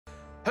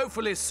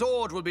Hopefully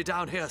Sword will be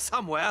down here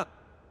somewhere.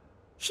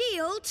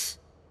 Shield?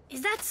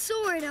 Is that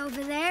Sword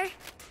over there?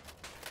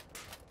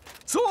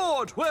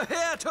 Sword, we're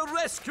here to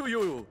rescue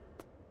you!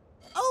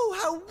 Oh,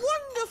 how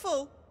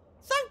wonderful!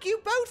 Thank you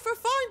both for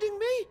finding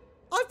me.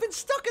 I've been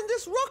stuck in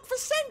this rock for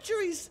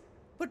centuries.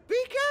 But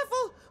be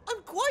careful,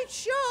 I'm quite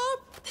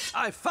sharp.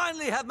 I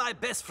finally have my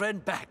best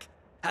friend back,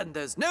 and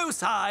there's no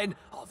sign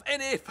of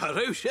any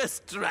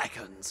ferocious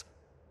dragons.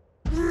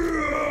 Run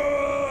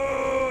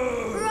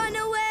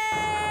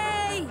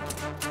away!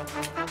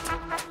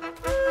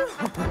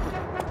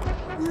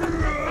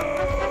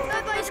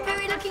 Bye-bye,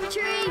 scary-looking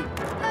tree.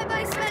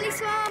 Bye-bye, smelly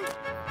swamp.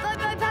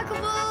 Bye-bye, pack of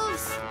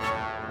wolves.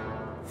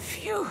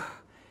 Phew,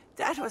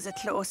 that was a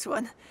close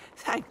one.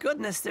 Thank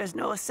goodness there's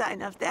no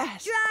sign of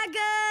that.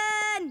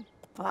 Dragon!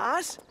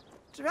 What?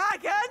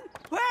 Dragon?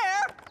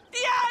 Where?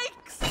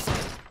 Yikes!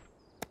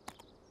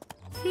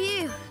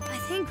 Phew, I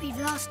think we've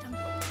lost him.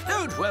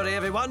 Don't worry,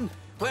 everyone.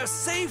 We're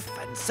safe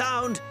and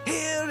sound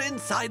here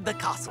inside the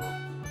castle.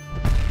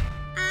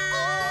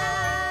 Ah!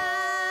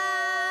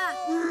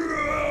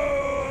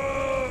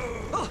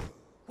 Oh,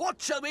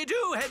 what shall we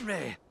do,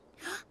 Henry?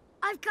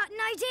 I've got an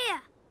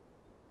idea.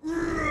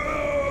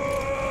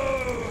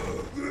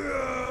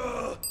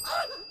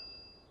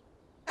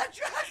 A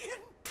dragon!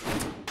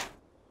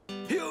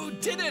 You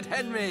did it,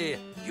 Henry!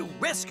 You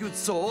rescued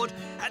Sword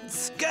and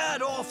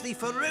scared off the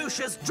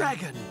ferocious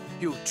dragon.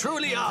 You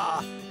truly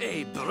are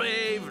a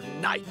brave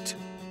knight.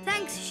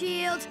 Thanks,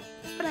 Shield.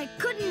 But I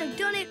couldn't have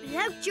done it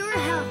without your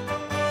help.